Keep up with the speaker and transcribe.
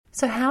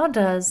So how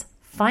does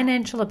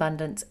financial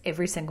abundance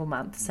every single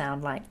month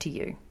sound like to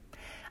you?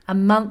 A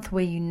month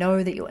where you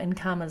know that your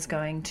income is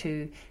going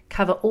to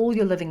cover all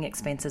your living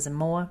expenses and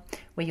more,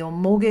 where your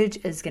mortgage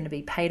is going to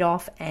be paid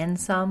off and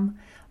some,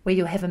 where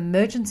you'll have an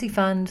emergency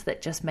fund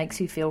that just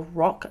makes you feel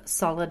rock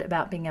solid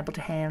about being able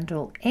to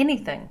handle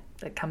anything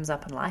that comes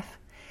up in life,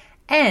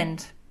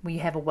 and where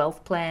you have a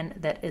wealth plan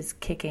that is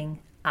kicking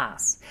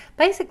ass.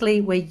 Basically,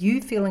 where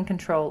you feel in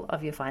control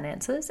of your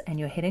finances and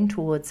you're heading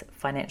towards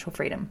financial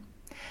freedom.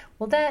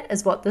 Well, that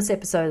is what this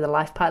episode of the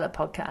Life Pilot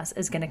podcast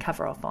is going to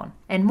cover off on.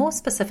 And more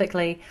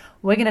specifically,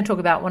 we're going to talk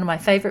about one of my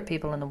favorite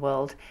people in the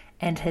world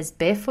and his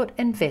Barefoot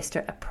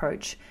Investor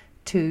approach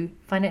to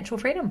financial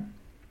freedom.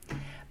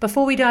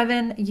 Before we dive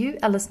in, you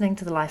are listening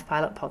to the Life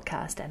Pilot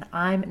podcast, and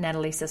I'm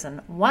Natalie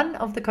Sisson, one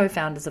of the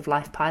co-founders of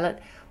Life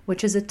Pilot,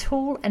 which is a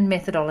tool and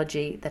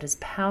methodology that is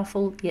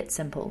powerful yet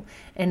simple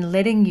in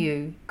letting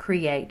you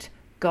create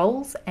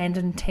goals and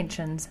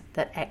intentions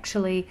that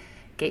actually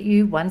get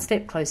you one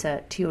step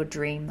closer to your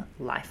dream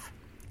life.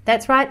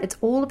 That's right, it's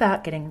all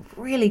about getting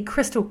really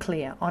crystal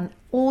clear on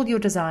all your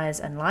desires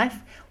in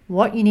life,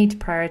 what you need to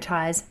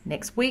prioritize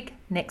next week,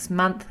 next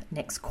month,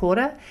 next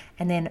quarter,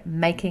 and then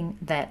making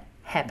that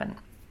happen.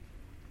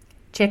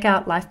 Check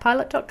out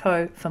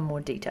lifepilot.co for more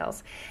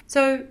details.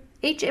 So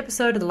each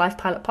episode of the Life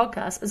Pilot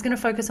podcast is going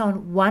to focus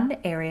on one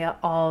area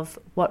of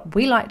what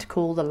we like to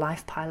call the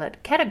Life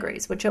Pilot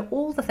categories, which are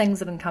all the things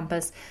that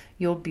encompass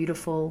your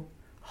beautiful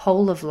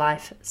whole of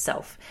life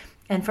self.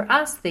 And for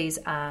us, these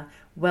are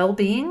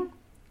well-being,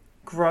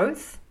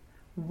 growth,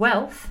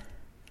 wealth,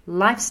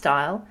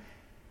 lifestyle,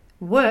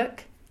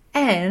 work,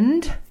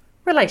 and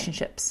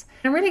relationships.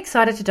 I'm really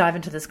excited to dive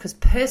into this because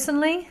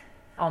personally,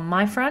 on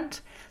my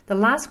front, the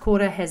last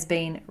quarter has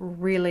been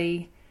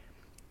really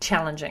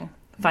challenging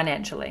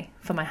financially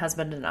for my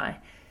husband and I.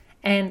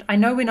 And I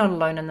know we're not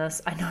alone in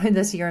this. I know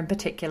this year in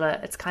particular,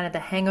 it's kind of the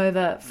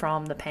hangover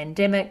from the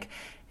pandemic.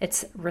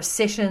 It's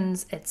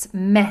recessions, it's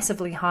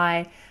massively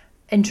high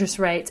interest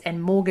rates and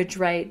mortgage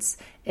rates.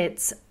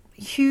 It's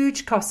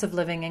huge cost of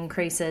living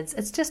increases.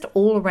 It's just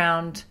all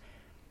around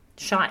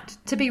shite.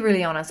 To be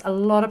really honest, a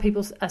lot of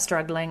people are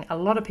struggling. A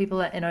lot of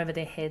people are in over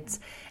their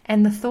heads.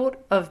 And the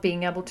thought of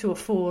being able to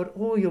afford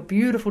all your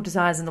beautiful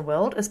desires in the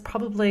world is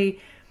probably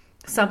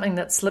something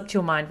that slipped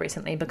your mind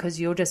recently because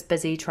you're just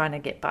busy trying to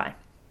get by.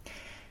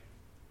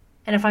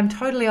 And if I'm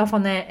totally off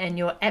on that and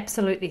you're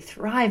absolutely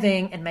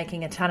thriving and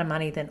making a ton of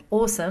money, then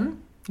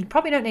awesome. You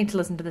probably don't need to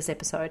listen to this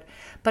episode.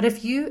 But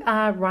if you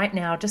are right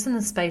now just in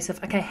the space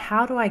of, okay,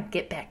 how do I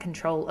get back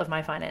control of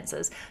my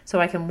finances so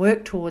I can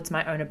work towards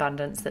my own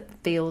abundance that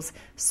feels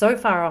so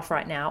far off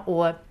right now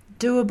or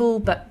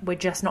doable, but we're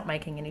just not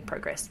making any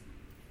progress?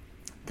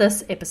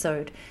 This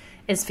episode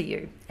is for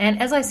you.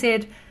 And as I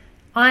said,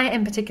 I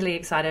am particularly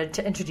excited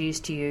to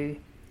introduce to you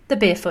the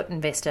Barefoot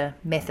Investor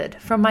method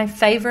from my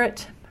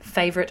favorite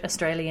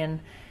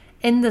Australian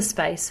in this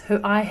space who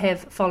I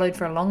have followed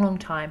for a long, long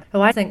time,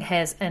 who I think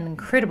has an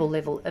incredible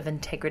level of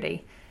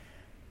integrity,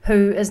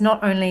 who is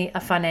not only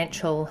a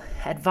financial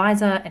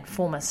advisor and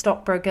former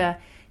stockbroker,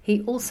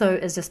 he also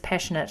is just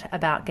passionate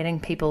about getting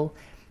people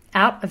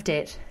out of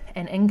debt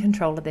and in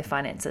control of their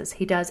finances.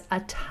 He does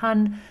a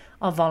ton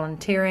of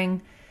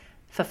volunteering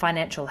for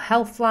financial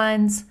health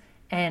lines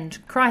and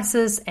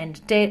crisis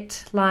and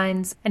debt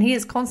lines, and he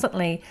is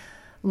constantly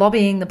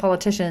lobbying the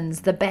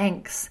politicians, the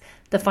banks,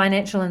 the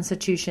financial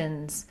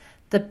institutions,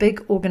 the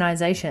big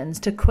organizations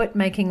to quit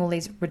making all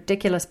these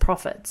ridiculous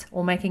profits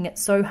or making it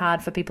so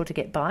hard for people to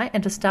get by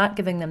and to start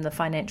giving them the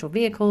financial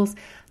vehicles,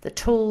 the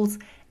tools,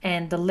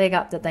 and the leg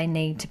up that they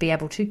need to be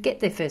able to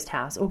get their first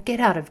house or get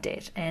out of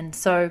debt. And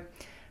so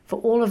for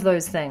all of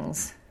those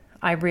things,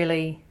 I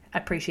really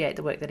appreciate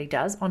the work that he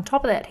does. On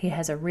top of that, he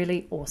has a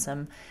really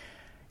awesome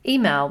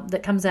email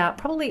that comes out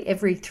probably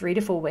every 3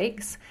 to 4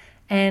 weeks.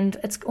 And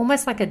it's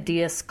almost like a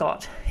Dear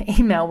Scott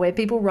email where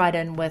people write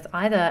in with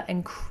either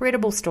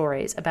incredible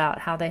stories about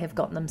how they have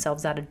gotten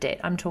themselves out of debt.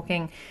 I'm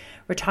talking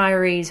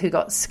retirees who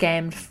got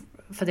scammed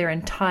for their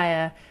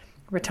entire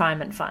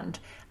retirement fund,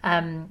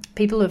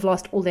 people who have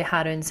lost all their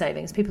hard-earned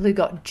savings, people who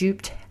got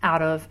duped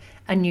out of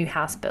a new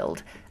house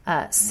build,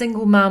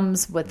 single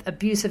mums with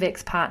abusive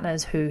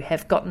ex-partners who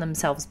have gotten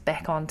themselves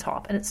back on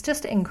top. And it's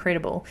just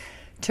incredible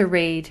to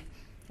read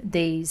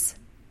these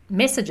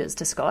messages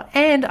to Scott.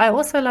 And I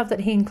also love that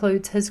he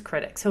includes his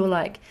critics who are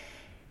like,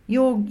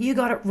 you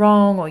got it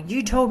wrong, or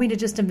you told me to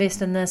just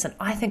invest in this and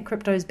I think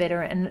crypto's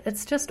better. And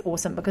it's just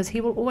awesome because he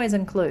will always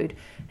include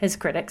his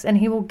critics and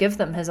he will give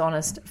them his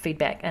honest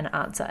feedback and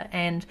answer.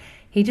 And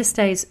he just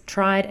stays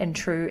tried and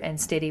true and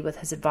steady with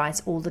his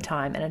advice all the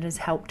time. And it has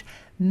helped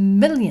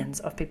millions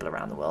of people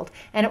around the world.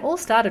 And it all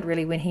started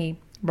really when he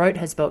wrote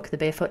his book, The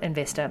Barefoot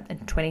Investor, in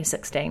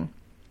 2016.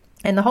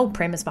 And the whole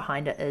premise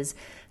behind it is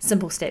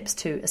simple steps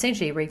to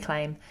essentially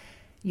reclaim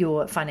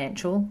your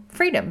financial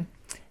freedom.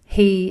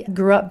 He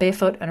grew up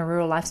barefoot in a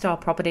rural lifestyle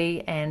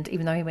property, and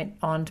even though he went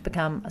on to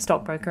become a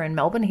stockbroker in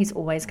Melbourne, he's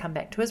always come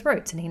back to his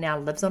roots, and he now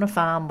lives on a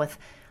farm with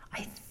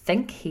I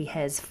think he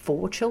has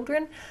 4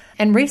 children,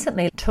 and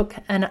recently took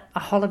a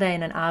holiday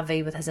in an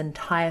RV with his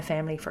entire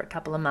family for a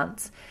couple of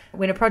months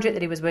when a project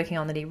that he was working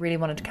on that he really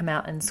wanted to come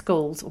out in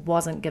schools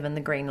wasn't given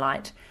the green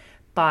light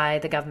by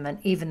the government,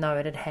 even though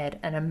it had had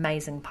an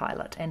amazing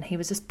pilot. And he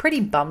was just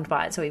pretty bummed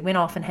by it. So he went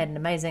off and had an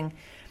amazing,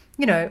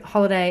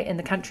 holiday in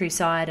the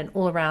countryside and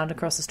all around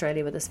across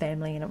Australia with his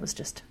family. And it was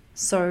just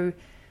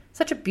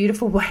such a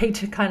beautiful way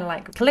to kind of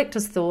like collect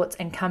his thoughts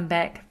and come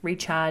back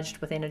recharged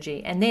with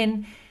energy. And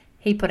then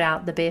he put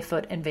out the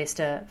Barefoot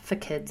Investor for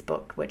Kids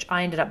book, which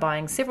I ended up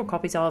buying several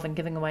copies of and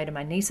giving away to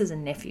my nieces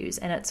and nephews.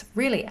 And it's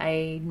really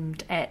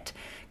aimed at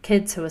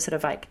kids who are sort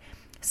of like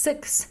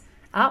 6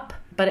 up,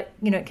 but it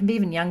can be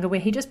even younger, where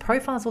he just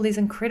profiles all these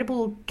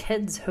incredible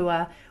kids who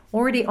are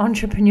already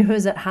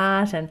entrepreneurs at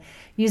heart and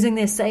using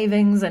their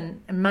savings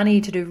and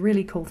money to do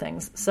really cool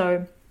things.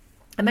 So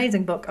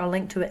amazing book. I'll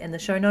link to it in the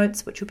show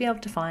notes, which you'll be able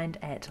to find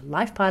at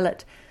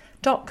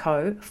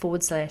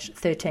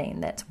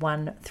lifepilot.co/13. That's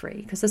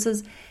 13, because this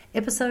is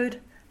episode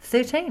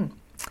 13.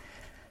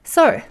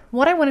 So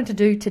what I wanted to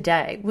do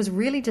today was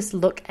really just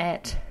look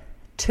at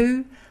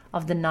 2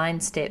 of the 9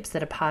 steps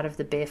that are part of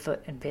the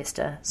Barefoot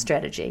Investor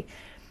strategy,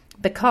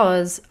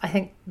 because I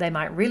think they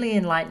might really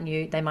enlighten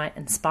you. They might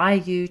inspire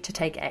you to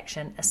take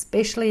action,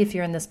 especially if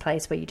you're in this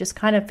place where you just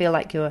kind of feel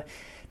like you're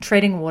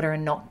treading water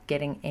and not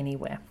getting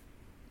anywhere.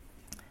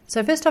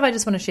 So first off, I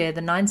just want to share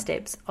the 9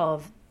 steps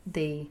of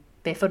the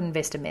Barefoot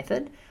Investor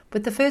method,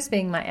 with the first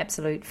being my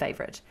absolute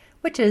favorite,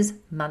 which is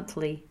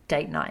monthly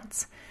date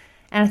nights.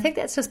 And I think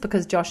that's just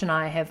because Josh and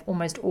I have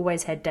almost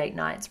always had date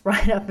nights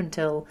right up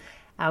until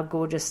our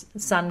gorgeous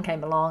son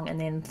came along, and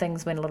then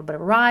things went a little bit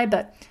awry.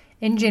 But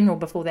in general,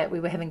 before that, we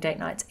were having date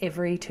nights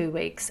every 2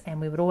 weeks,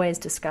 and we would always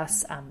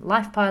discuss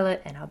Life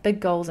Pilot and our big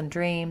goals and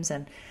dreams,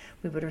 and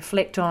we would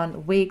reflect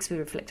on weeks, we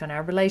would reflect on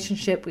our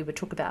relationship, we would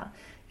talk about,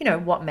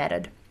 what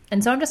mattered.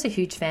 And so I'm just a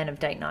huge fan of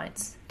date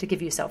nights, to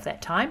give yourself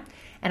that time.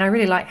 And I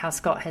really like how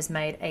Scott has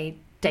made a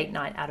date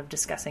night out of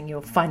discussing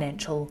your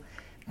financial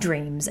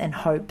dreams and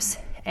hopes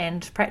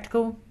and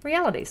practical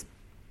realities.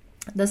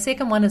 The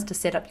second one is to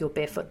set up your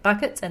barefoot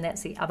buckets, and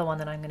that's the other one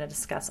that I'm going to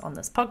discuss on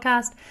this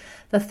podcast.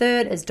 The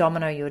third is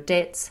domino your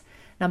debts.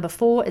 Number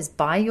 4 is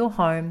buy your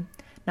home.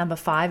 Number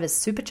 5 is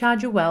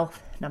supercharge your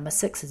wealth. Number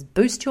 6 is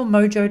boost your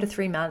mojo to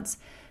 3 months.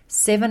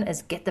 7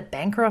 is get the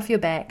banker off your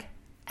back.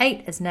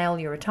 8 is nail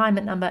your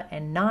retirement number,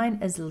 and 9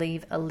 is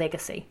leave a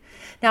legacy.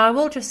 Now, I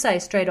will just say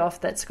straight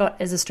off that Scott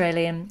is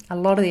Australian. A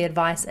lot of the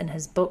advice in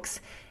his books,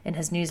 in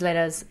his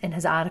newsletters, in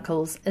his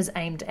articles is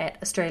aimed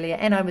at Australia,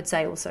 and I would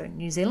say also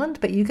New Zealand,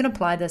 but you can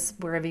apply this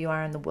wherever you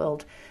are in the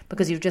world,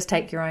 because you just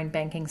take your own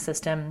banking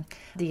system,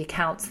 the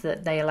accounts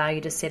that they allow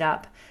you to set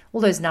up,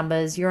 all those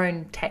numbers, your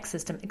own tax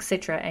system,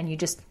 etc., and you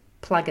just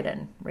plug it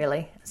in,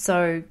 really.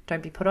 So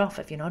don't be put off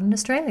if you're not in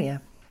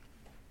Australia.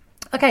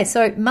 Okay,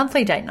 so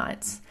monthly date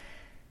nights.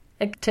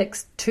 It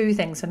ticks 2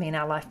 things for me in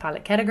our Life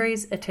Pilot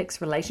categories. It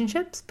ticks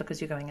relationships,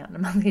 because you're going out on a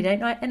monthly date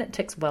night, and it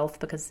ticks wealth,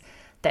 because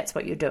that's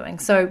what you're doing.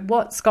 So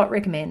what Scott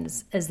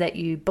recommends is that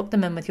you book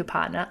them in with your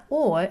partner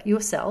or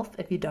yourself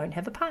if you don't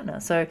have a partner.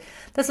 So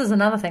this is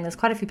another thing. There's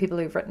quite a few people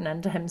who've written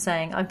into him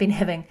saying, I've been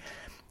having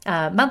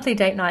monthly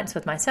date nights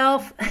with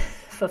myself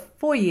for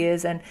 4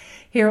 years, and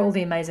here are all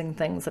the amazing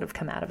things that have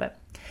come out of it.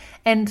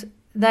 And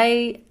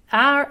they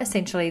are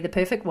essentially the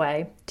perfect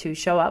way to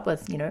show up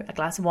with, a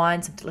glass of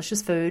wine, some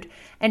delicious food,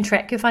 and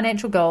track your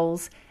financial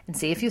goals and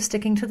see if you're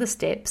sticking to the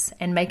steps,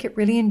 and make it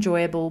really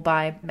enjoyable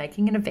by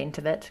making an event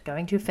of it,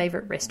 going to your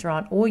favorite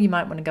restaurant, or you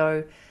might want to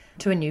go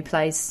to a new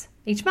place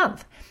each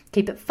month.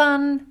 Keep it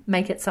fun,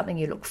 make it something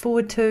you look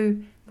forward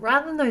to,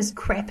 rather than those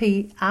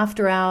crappy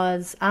after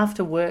hours,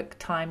 after work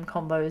time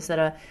combos that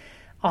are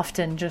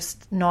often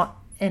just not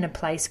in a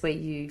place where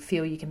you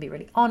feel you can be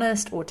really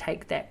honest or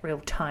take that real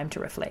time to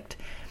reflect.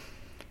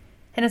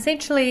 And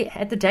essentially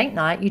at the date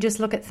night, you just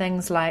look at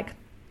things like,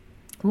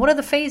 what are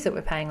the fees that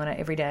we're paying on our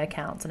everyday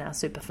accounts and our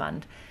super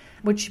fund?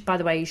 Which, by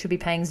the way, you should be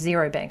paying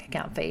 0 bank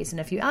account fees. And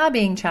if you are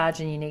being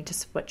charged, and you need to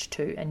switch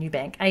to a new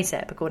bank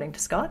ASAP, according to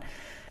Scott.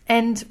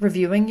 And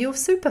reviewing your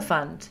super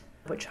fund,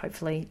 which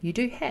hopefully you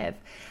do have.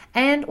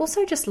 And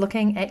also just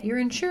looking at your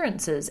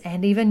insurances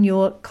and even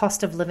your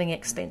cost of living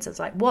expenses,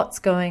 like what's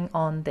going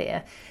on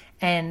there.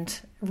 And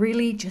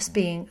really just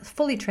being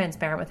fully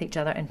transparent with each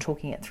other and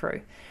talking it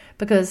through.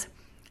 Because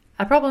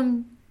a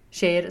problem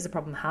shared is a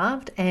problem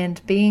halved,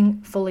 and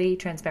being fully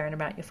transparent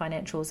about your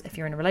financials, if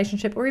you're in a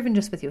relationship or even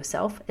just with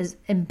yourself, is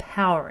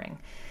empowering.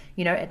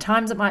 At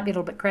times it might be a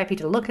little bit crappy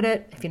to look at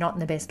it if you're not in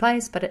the best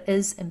place, but it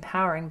is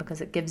empowering because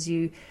it gives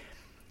you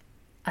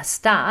a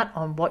start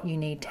on what you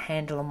need to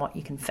handle and what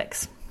you can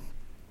fix.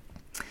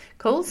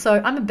 Cool. So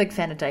I'm a big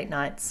fan of date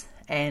nights,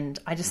 and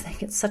I just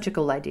think it's such a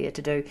cool idea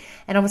to do.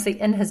 And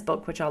obviously in his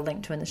book, which I'll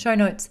link to in the show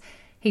notes,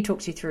 he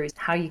talks you through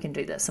how you can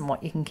do this and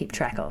what you can keep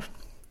track of.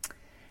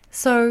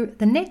 So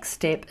the next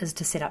step is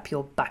to set up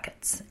your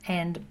buckets,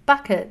 and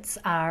buckets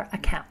are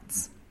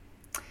accounts.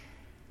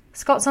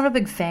 Scott's not a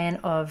big fan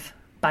of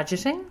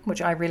budgeting,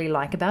 which I really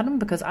like about them,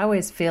 because I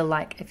always feel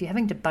like if you're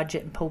having to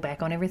budget and pull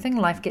back on everything,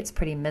 life gets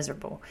pretty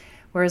miserable.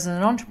 Whereas as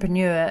an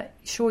entrepreneur,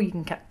 sure, you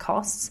can cut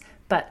costs,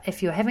 but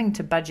if you're having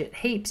to budget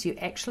heaps, you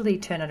actually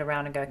turn it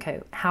around and go,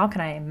 okay, how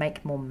can I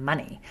make more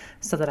money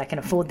so that I can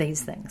afford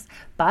these things?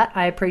 But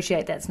I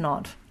appreciate that's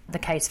not the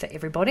case for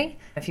everybody.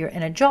 If you're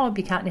in a job,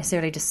 you can't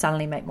necessarily just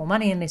suddenly make more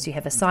money unless you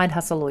have a side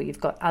hustle or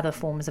you've got other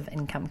forms of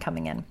income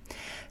coming in.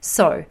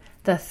 So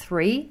the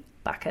 3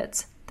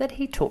 buckets that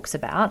he talks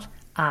about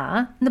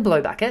are the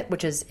blow bucket,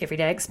 which is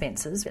everyday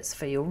expenses. It's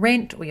for your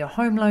rent or your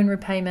home loan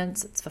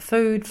repayments. It's for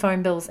food,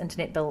 phone bills,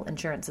 internet bill,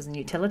 insurances, and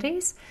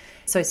utilities.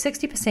 So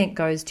 60%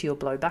 goes to your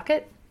blow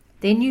bucket.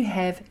 Then you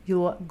have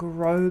your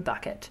grow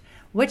bucket,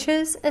 which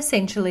is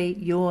essentially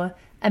your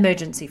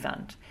emergency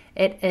fund.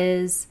 It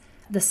is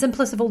the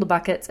simplest of all the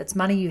buckets. It's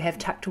money you have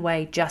tucked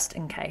away just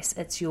in case.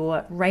 It's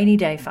your rainy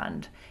day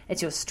fund.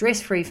 It's your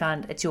stress-free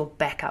fund. It's your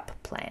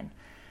backup plan.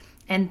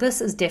 And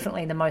this is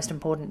definitely the most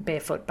important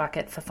Barefoot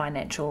bucket for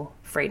financial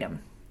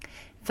freedom.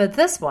 For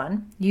this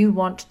one, you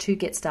want to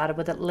get started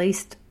with at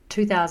least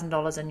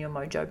 $2,000 in your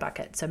mojo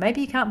bucket. So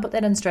maybe you can't put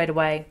that in straight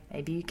away,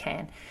 maybe you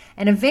can.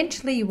 And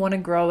eventually you want to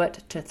grow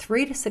it to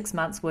 3 to 6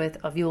 months worth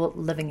of your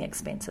living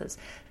expenses.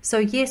 So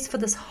yes, for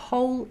this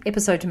whole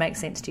episode to make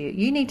sense to you,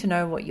 you need to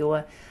know what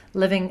your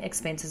living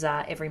expenses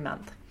are every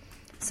month.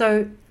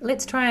 So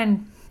let's try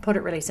and put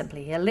it really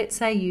simply here. Let's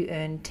say you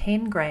earn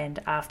 10 grand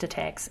after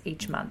tax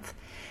each month.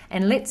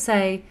 And let's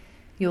say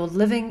your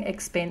living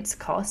expense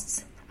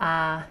costs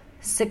are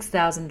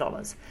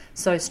 $6,000.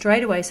 So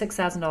straight away,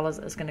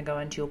 $6,000 is going to go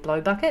into your blow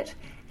bucket,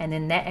 and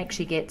then that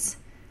actually gets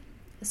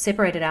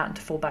separated out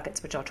into 4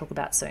 buckets, which I'll talk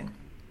about soon.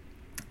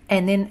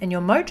 And then in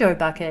your mojo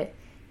bucket,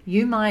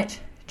 you might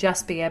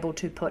just be able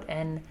to put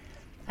in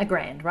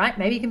 $1,000, right?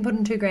 Maybe you can put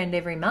in $2,000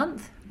 every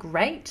month.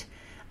 Great.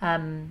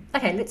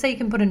 Okay, let's say you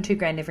can put in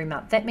 $2,000 every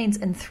month. That means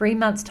in 3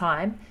 months'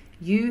 time,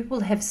 you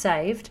will have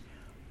saved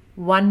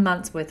 1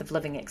 month's worth of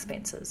living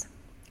expenses.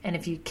 And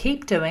if you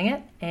keep doing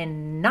it,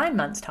 in 9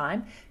 months'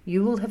 time,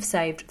 you will have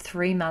saved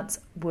 3 months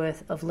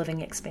worth of living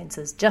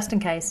expenses, just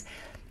in case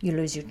you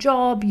lose your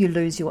job, you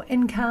lose your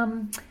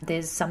income,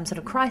 there's some sort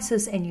of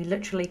crisis and you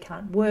literally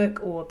can't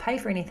work or pay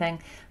for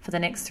anything for the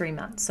next 3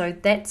 months. So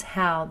that's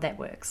how that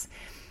works.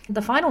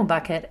 The final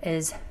bucket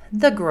is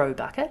the grow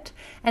bucket,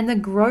 and the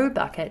grow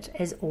bucket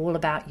is all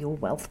about your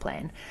wealth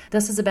plan.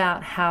 This is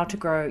about how to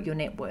grow your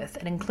net worth.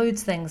 It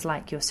includes things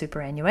like your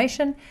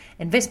superannuation,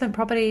 investment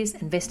properties,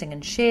 investing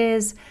in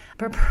shares,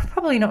 but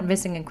probably not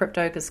investing in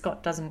crypto because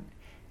Scott doesn't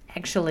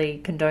actually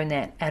condone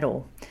that at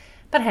all.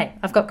 But hey,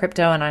 I've got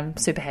crypto and I'm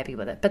super happy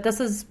with it. But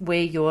this is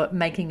where you're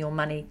making your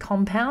money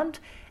compound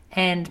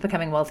and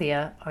becoming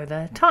wealthier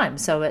over time.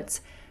 So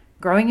it's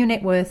growing your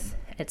net worth,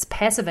 it's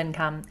passive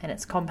income, and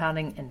it's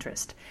compounding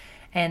interest.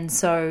 And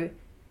so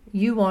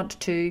you want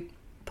to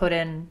put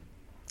in,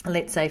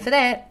 let's say for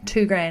that,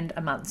 $2,000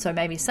 a month. So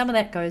maybe some of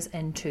that goes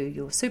into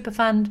your super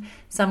fund,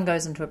 some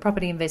goes into a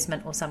property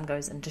investment, or some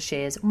goes into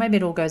shares, or maybe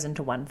it all goes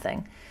into one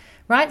thing,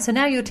 right? So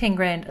now your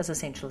 $10,000 is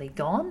essentially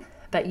gone,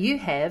 but you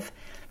have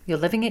your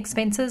living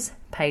expenses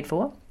paid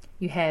for,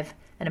 you have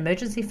an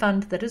emergency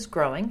fund that is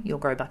growing, your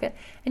grow bucket,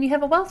 and you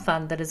have a wealth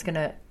fund that is going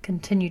to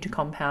continue to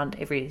compound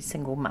every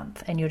single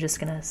month, and you're just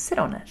going to sit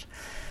on it.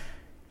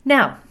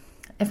 Now,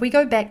 if we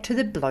go back to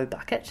the blow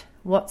bucket,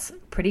 what's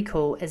pretty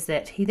cool is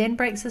that he then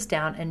breaks this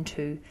down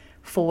into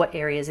 4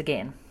 areas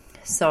again.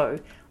 So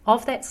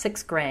of that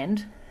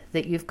 $6,000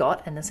 that you've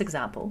got in this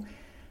example,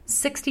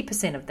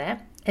 60% of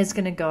that is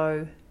going to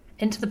go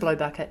into the blow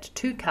bucket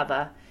to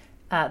cover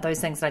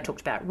those things that I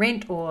talked about: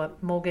 rent or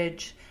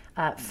mortgage,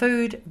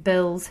 food,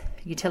 bills,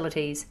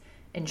 utilities,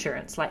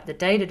 insurance, like the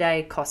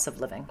day-to-day costs of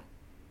living.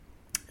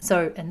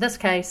 So in this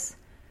case,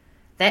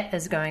 that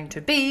is going to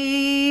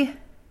be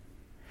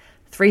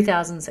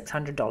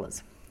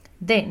 $3,600.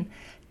 Then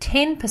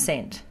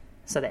 10%,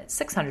 so that's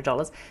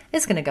 $600,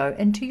 is going to go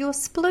into your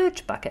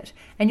splurge bucket.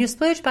 And your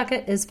splurge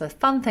bucket is for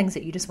fun things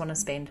that you just want to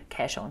spend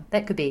cash on.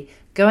 That could be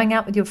going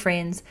out with your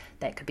friends,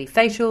 that could be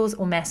facials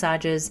or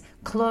massages,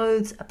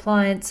 clothes,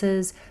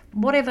 appliances,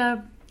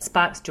 whatever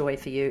sparks joy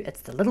for you.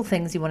 It's the little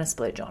things you want to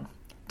splurge on.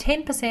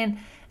 10%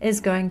 is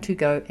going to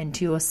go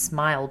into your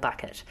smile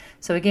bucket.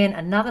 So again,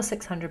 another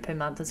 $600 per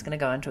month is going to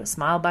go into a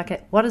smile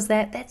bucket. What is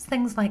that? That's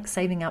things like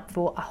saving up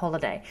for a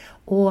holiday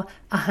or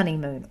a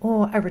honeymoon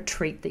or a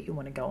retreat that you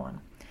want to go on.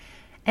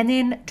 And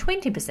then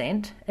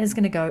 20% is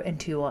going to go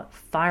into your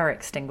fire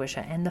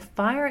extinguisher. And the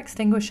fire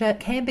extinguisher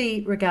can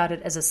be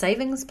regarded as a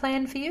savings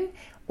plan for you,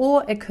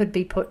 or it could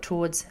be put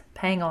towards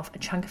paying off a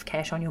chunk of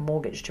cash on your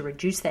mortgage to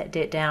reduce that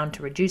debt down,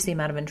 to reduce the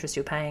amount of interest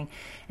you're paying,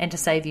 and to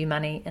save you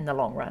money in the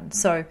long run.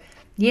 So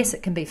yes,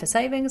 it can be for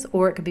savings,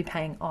 or it could be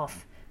paying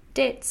off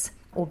debts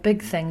or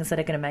big things that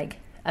are going to make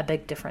a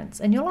big difference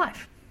in your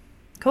life.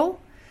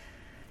 Cool?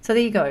 So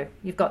there you go.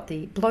 You've got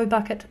the blow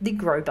bucket, the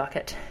grow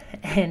bucket,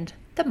 and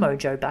the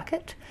mojo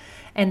bucket.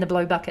 And the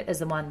blow bucket is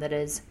the one that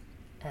is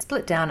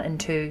split down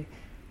into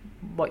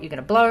what you're going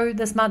to blow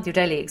this month, your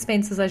daily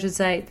expenses, I should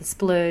say, the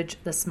splurge,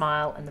 the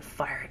smile, and the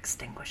fire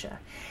extinguisher.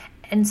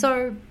 And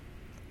so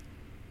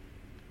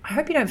I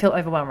hope you don't feel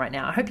overwhelmed right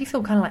now. I hope you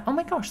feel kind of like, oh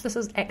my gosh, this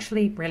is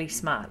actually really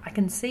smart. I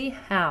can see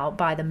how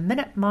by the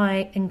minute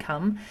my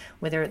income,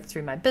 whether it's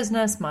through my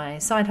business, my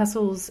side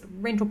hustles,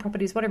 rental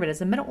properties, whatever it is,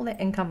 the minute all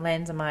that income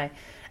lands in my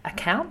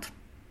account,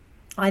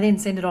 I then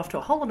send it off to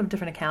a whole lot of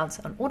different accounts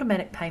on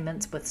automatic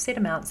payments with set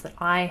amounts that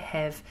I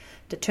have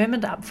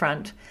determined up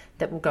front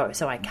that will go.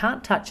 So I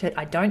can't touch it.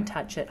 I don't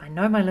touch it. I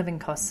know my living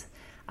costs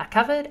are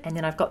covered, and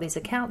then I've got these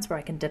accounts where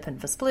I can dip in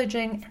for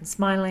splurging and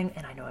smiling,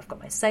 and I know I've got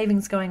my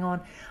savings going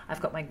on, I've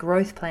got my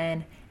growth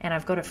plan, and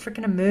I've got a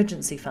freaking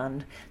emergency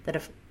fund that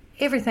if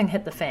everything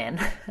hit the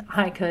fan,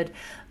 I could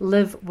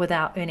live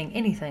without earning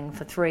anything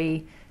for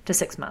 3 to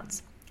 6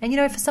 months. And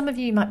for some of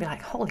you, you might be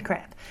like, holy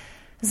crap,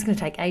 this is going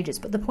to take ages.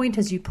 But the point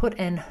is you put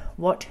in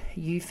what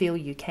you feel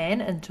you can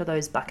into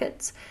those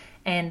buckets,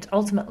 and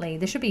ultimately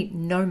there should be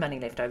no money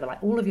left over.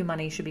 Like all of your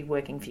money should be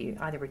working for you,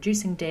 either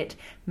reducing debt,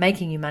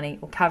 making you money,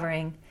 or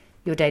covering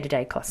your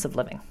day-to-day costs of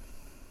living.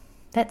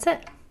 That's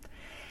it.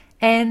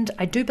 And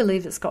I do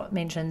believe that Scott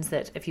mentions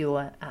that if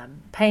you're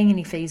paying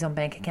any fees on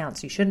bank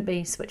accounts, you shouldn't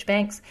be. Switch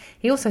banks.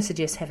 He also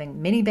suggests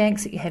having many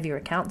banks that you have your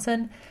accounts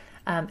in.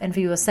 And for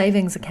your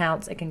savings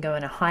accounts, it can go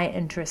in a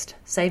high-interest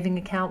saving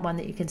account, one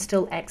that you can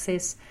still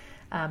access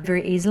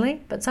very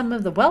easily. But some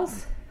of the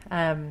wealth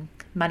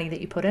money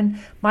that you put in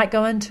might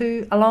go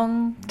into a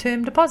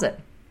long-term deposit,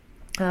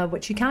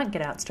 which you can't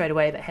get out straight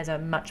away, but has a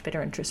much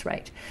better interest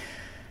rate.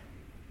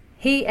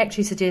 He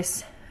actually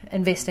suggests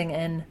investing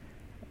in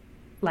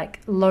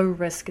like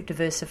low-risk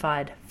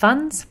diversified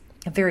funds,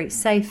 very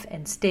safe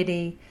and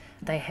steady.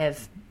 They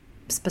have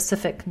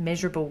specific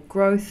measurable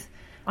growth.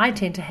 I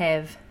tend to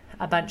have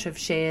a bunch of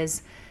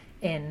shares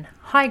in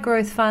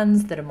high-growth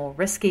funds that are more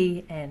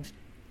risky and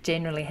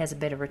generally has a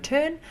better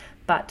return.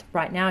 But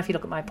right now, if you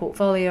look at my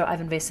portfolio,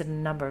 I've invested in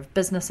a number of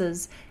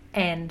businesses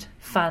and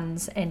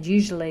funds, and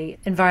usually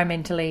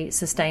environmentally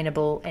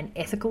sustainable and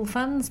ethical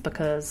funds,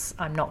 because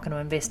I'm not going to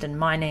invest in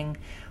mining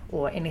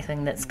or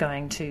anything that's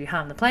going to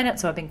harm the planet.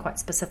 So I've been quite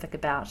specific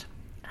about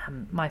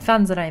my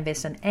funds that I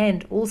invest in,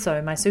 and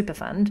also my super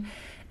fund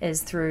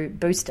is through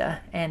Booster,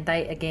 and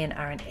they again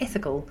are an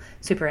ethical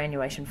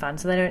superannuation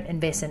fund, so they don't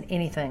invest in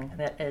anything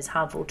that is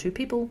harmful to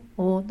people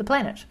or the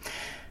planet.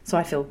 So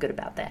I feel good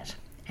about that.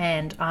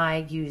 And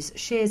I use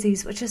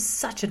Sharesies, which is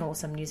such an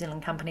awesome New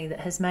Zealand company that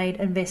has made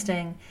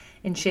investing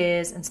in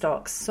shares and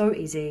stocks so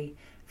easy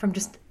from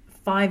just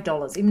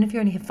 $5. Even if you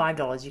only have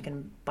 $5, you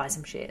can buy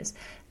some shares.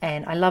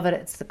 And I love it.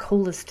 It's the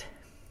coolest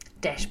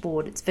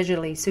dashboard. It's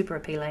visually super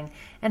appealing.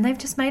 And they've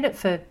just made it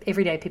for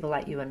everyday people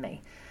like you and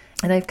me.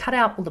 And they've cut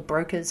out all the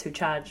brokers who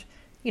charge,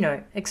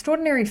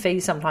 extraordinary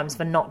fees sometimes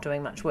for not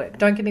doing much work.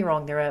 Don't get me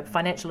wrong. There are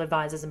financial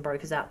advisors and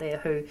brokers out there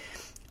who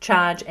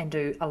charge and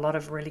do a lot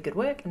of really good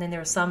work, and then there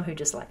are some who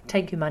just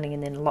take your money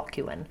and then lock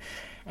you in.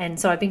 And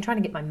so I've been trying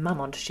to get my mum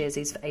onto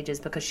Sharesies for ages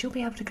because she'll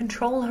be able to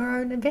control her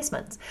own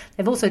investments.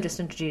 They've also just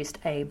introduced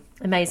a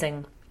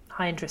amazing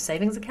high interest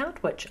savings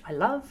account, which I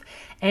love,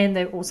 and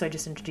they're also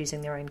just introducing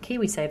their own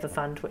KiwiSaver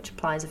fund, which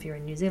applies if you're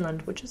in New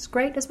Zealand, which is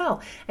great as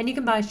well. And you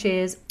can buy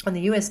shares on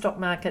the US stock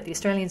market, the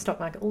Australian stock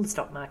market, all the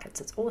stock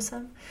markets. It's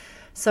awesome.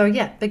 So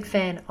yeah, big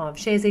fan of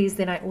Sharesies.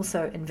 Then I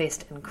also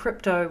invest in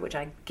crypto, which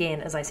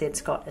again, as I said,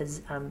 Scott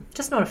is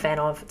just not a fan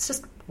of. It's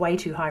just way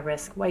too high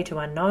risk, way too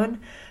unknown.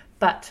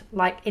 But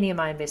like any of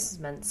my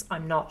investments,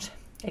 I'm not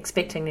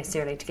expecting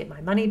necessarily to get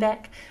my money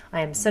back.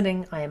 I am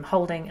sitting, I am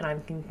holding, and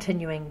I'm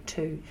continuing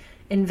to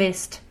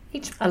invest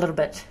each a little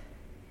bit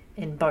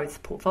in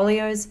both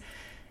portfolios.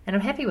 And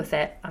I'm happy with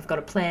that. I've got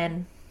a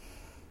plan.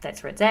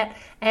 That's where it's at.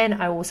 And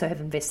I also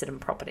have invested in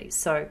properties.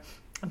 So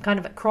I'm kind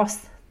of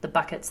across the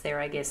buckets there,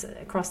 I guess,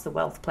 across the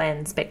wealth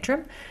plan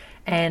spectrum,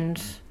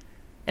 and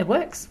it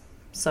works.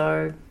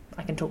 So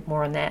I can talk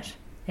more on that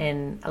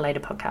in a later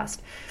podcast.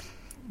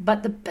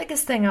 But the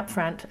biggest thing up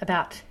front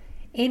about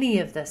any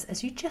of this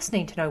is you just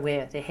need to know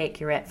where the heck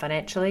you're at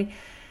financially.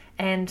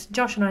 And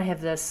Josh and I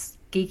have this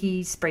geeky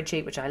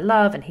spreadsheet, which I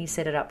love, and he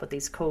set it up with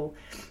these cool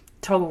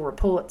toggle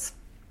reports.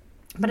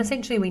 But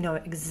essentially we know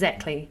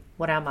exactly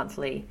what our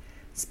monthly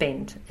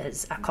spend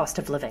is, our cost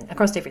of living,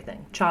 across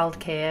everything: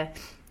 childcare,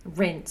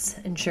 rents,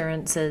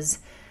 insurances,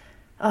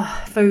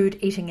 food,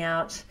 eating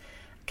out,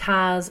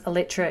 cars,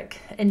 electric,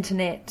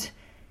 internet,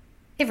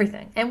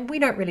 everything. And we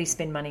don't really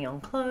spend money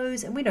on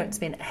clothes, and we don't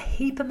spend a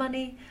heap of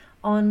money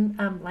on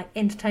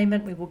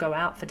entertainment. We will go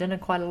out for dinner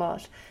quite a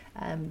lot,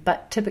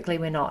 but typically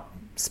we're not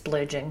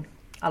splurging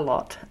a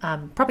lot.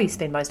 Probably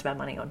spend most of our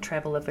money on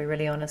travel, if we're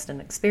really honest,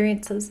 and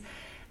experiences.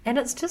 And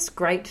it's just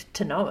great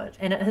to know it.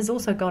 And it has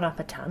also gone up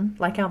a ton.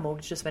 Like our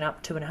mortgage just went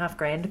up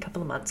 $2,500 a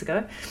couple of months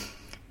ago.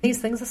 These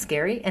things are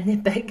scary and they're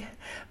big,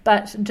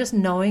 but just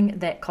knowing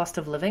that cost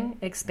of living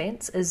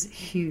expense is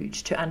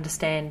huge to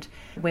understand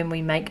when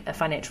we make a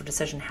financial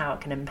decision, how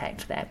it can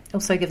impact that. It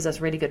also gives us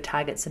really good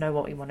targets to know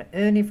what we want to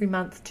earn every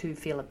month to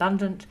feel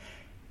abundant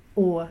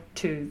or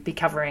to be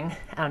covering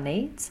our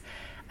needs.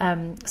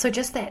 So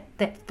just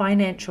that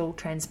financial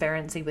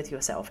transparency with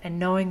yourself and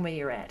knowing where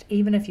you're at,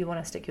 even if you want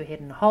to stick your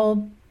head in a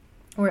hole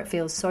or it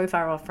feels so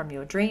far off from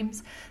your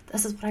dreams.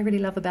 This is what I really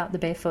love about the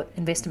Barefoot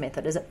Investor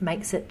method, is it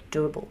makes it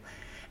doable.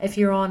 If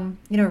you're on,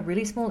 a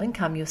really small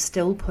income, you're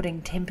still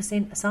putting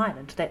 10% aside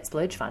into that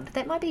splurge fund.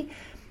 That might be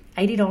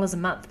 $80 a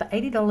month, but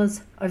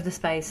 $80 over the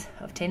space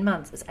of 10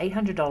 months is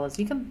 $800.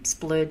 You can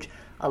splurge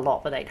a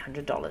lot with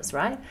 $800,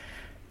 right?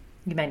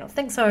 You may not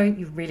think so.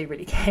 You really,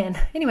 really can.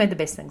 Anyway, the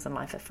best things in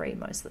life are free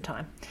most of the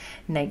time.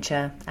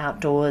 Nature,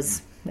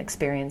 outdoors,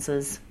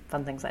 experiences,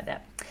 fun things like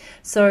that.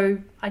 So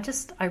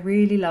I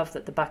really love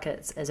that the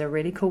buckets is a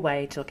really cool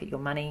way to look at your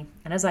money.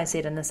 And as I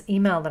said in this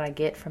email that I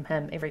get from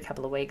him every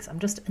couple of weeks, I'm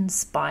just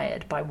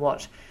inspired by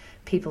what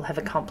people have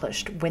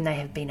accomplished when they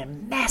have been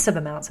in massive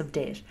amounts of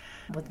debt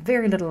with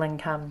very little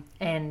income.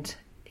 And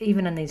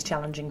even in these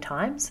challenging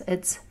times,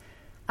 it's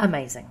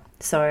amazing.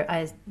 So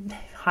I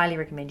highly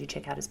recommend you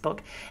check out his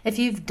book. If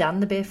you've done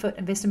the Barefoot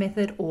Investor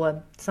Method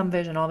or some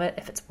version of it,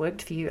 if it's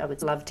worked for you, I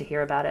would love to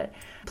hear about it.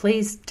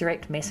 Please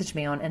direct message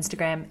me on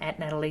Instagram at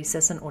Natalie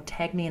Sisson or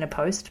tag me in a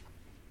post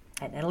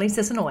at Natalie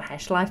Sisson or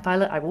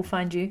 #LifePilot. I will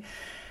find you.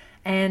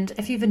 And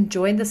if you've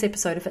enjoyed this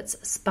episode, if it's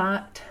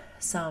sparked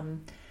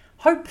some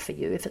hope for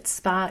you, if it's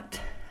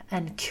sparked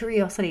a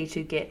curiosity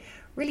to get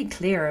really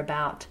clear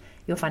about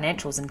your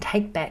financials and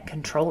take back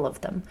control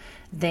of them,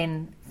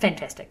 then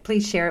fantastic.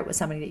 Please share it with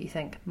somebody that you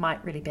think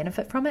might really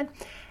benefit from it.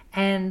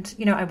 And,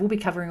 I will be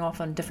covering off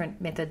on different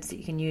methods that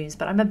you can use,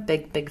 but I'm a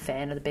big, big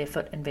fan of the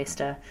Barefoot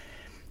Investor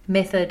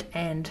method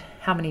and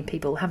how many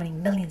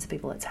millions of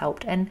people it's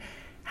helped, and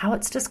how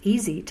it's just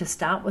easy to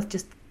start with,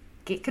 just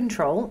get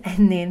control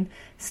and then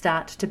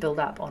start to build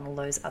up on all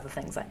those other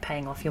things like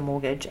paying off your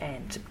mortgage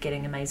and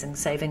getting amazing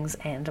savings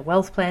and a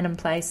wealth plan in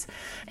place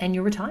and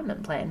your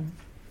retirement plan.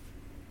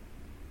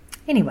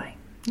 Anyway,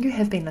 you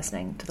have been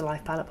listening to the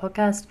Life Pilot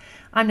podcast.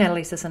 I'm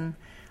Natalie Sisson.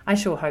 I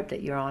sure hope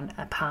that you're on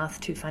a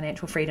path to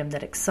financial freedom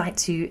that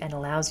excites you and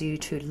allows you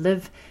to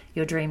live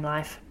your dream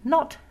life,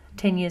 not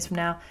 10 years from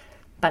now,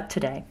 but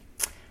today.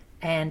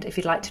 And if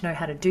you'd like to know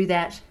how to do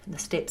that, and the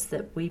steps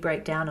that we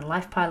break down in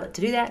Life Pilot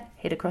to do that,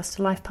 head across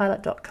to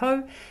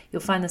lifepilot.co.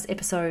 You'll find this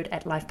episode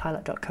at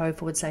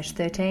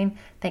lifepilot.co/13.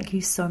 Thank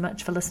you so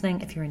much for listening.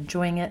 If you're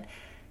enjoying it,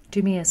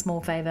 do me a small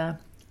favor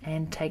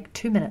and take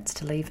 2 minutes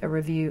to leave a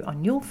review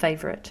on your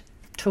favorite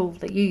tool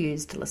that you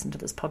use to listen to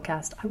this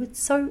podcast. I would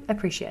so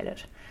appreciate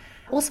it.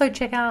 Also,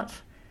 check out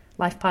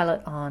Life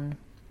Pilot on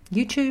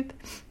YouTube.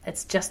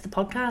 It's just the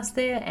podcast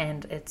there,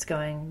 and it's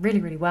going really,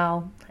 really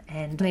well.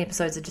 And the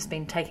episodes have just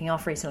been taking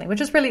off recently,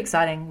 which is really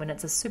exciting when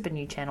it's a super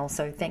new channel.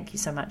 So thank you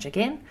so much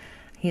again.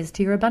 Here's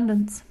to your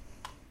abundance.